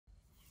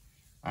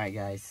Alright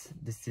guys,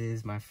 this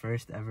is my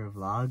first ever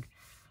vlog.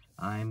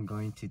 I'm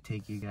going to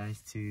take you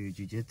guys to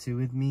Jiu Jitsu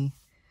with me,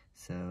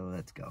 so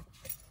let's go.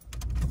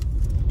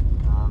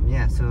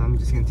 Yeah, so I'm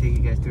just going to take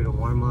you guys through the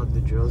warm-up,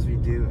 the drills we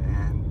do,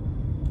 and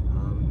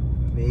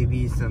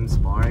maybe some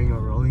sparring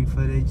or rolling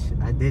footage.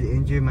 I did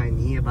injure my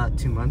knee about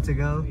 2 months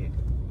ago,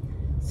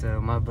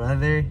 so my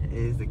brother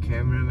is the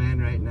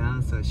cameraman right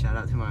now, so shout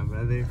out to my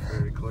brother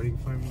for recording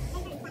for me.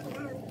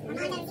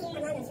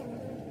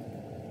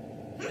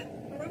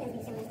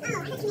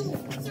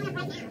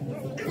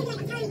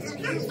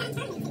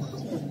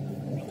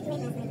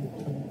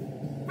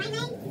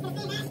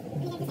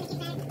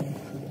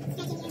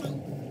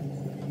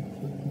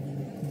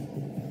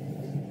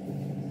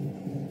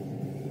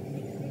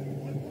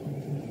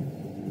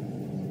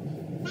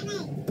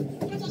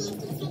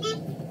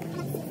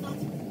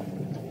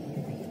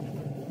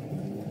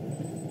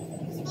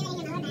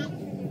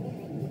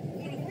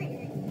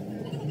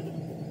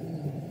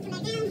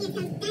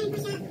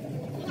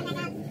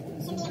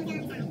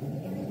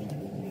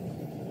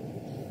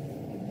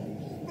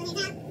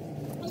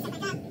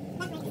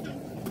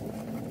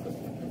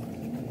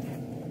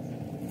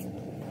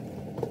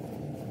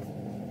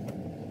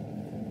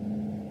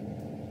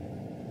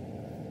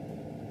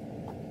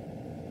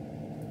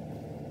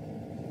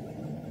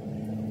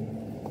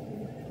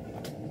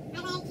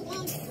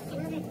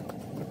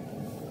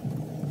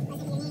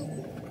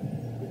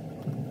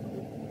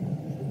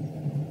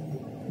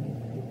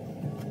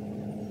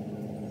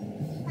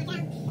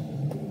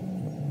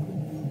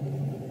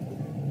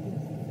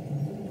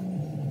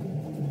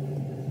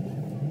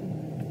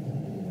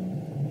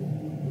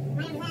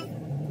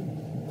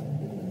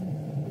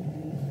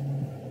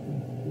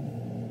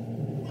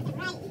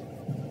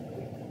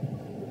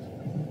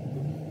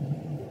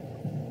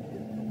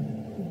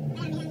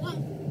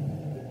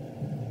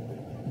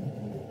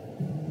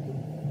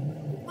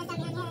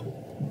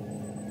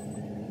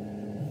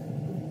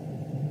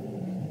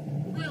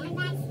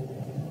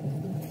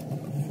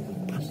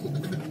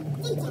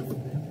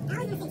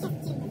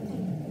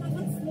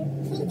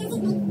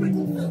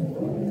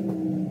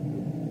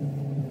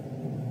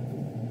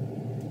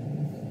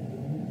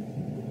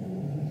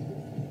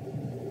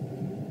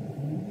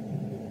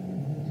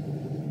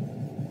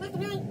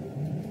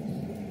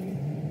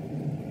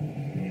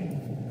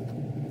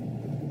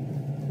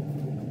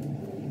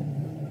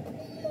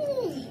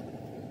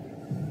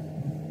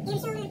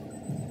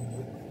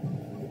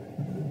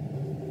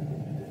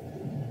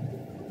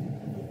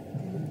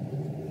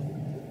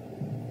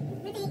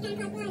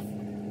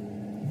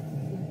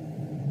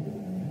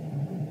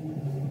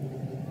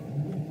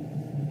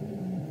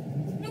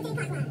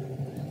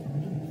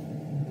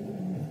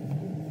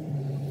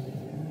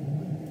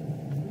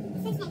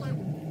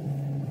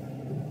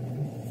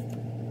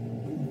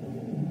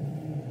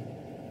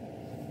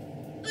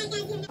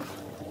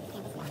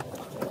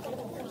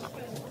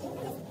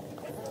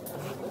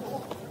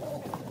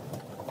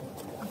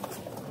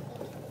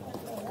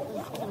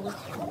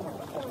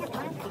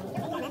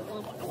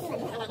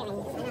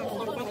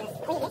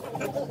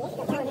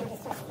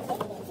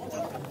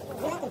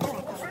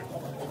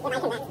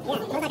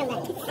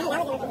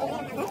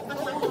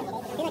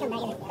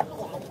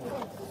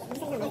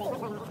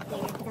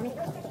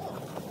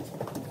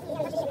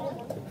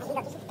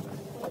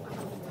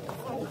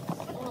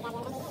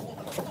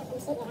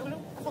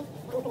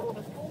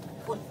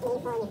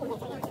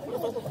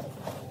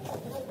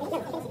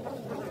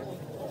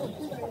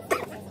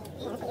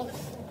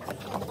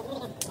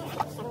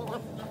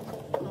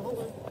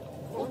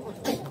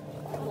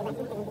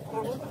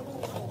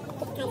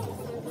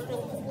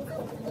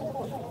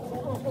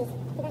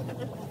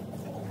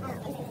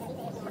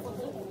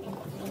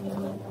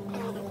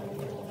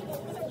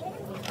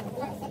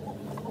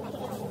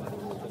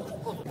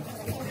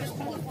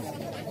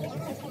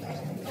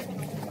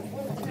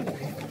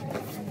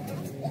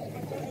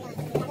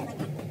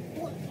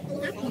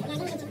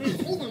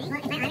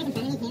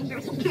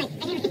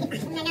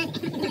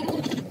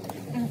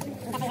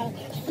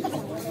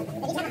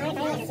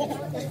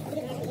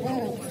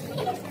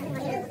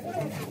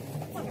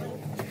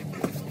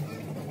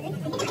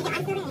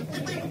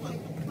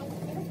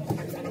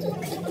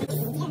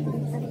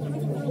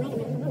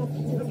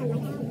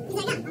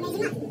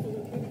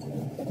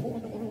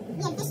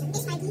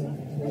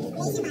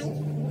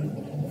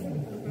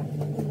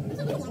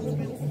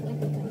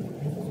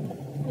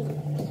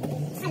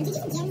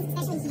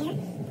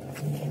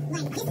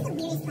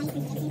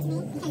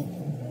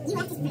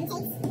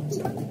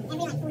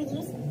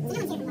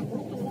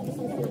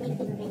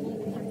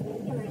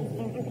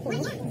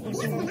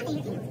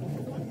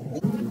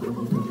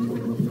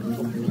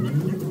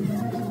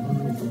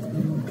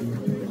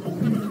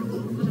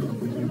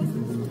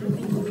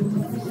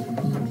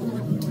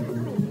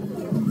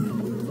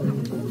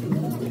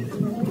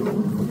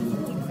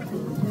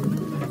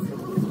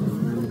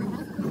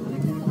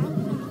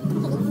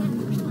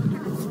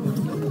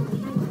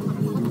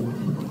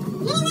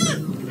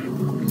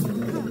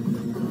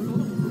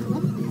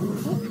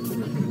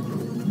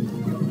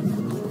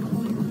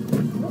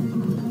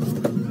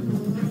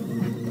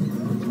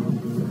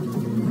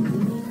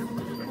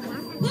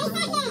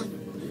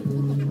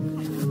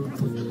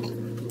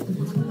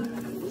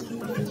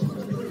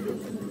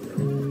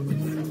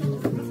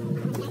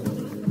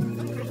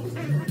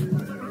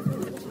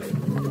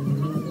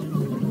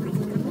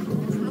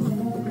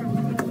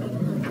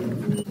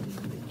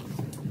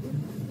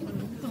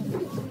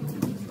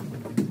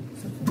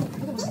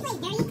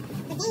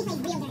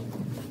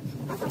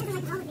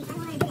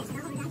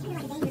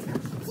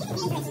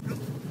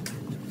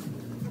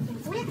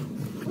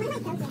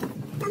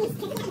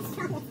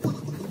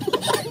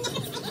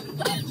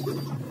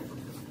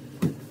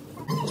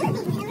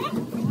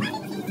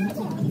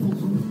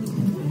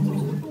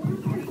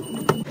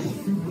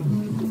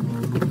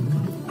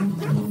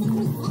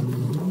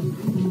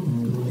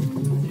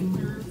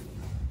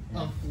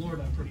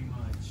 Florida, pretty much.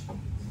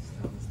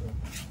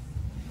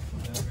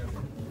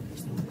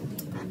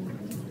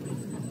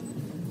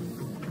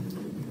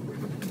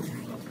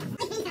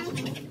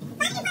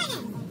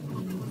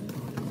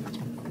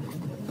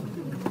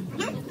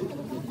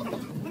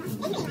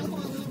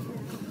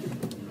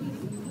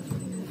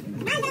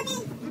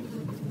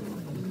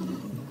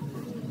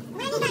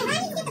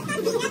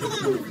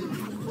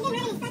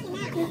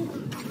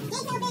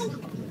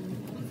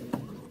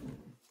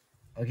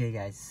 Okay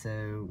guys,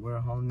 so we're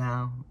home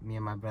now, me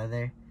and my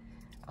brother.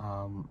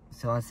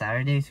 So on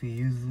Saturdays we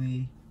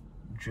usually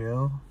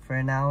drill for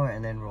an hour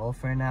and then roll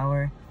for an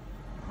hour.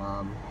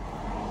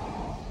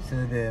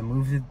 So the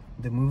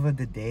move of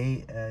the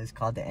day is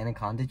called the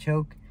anaconda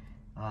choke.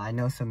 I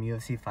know some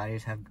UFC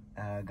fighters have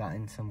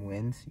gotten some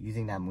wins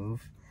using that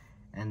move.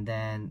 And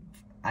then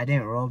I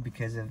didn't roll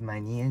because of my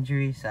knee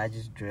injury, so I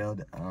just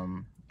drilled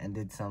and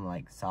did some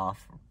like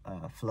soft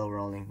flow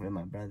rolling with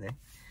my brother.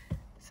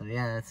 So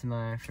yeah, that's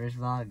my first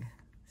vlog.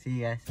 See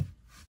you guys.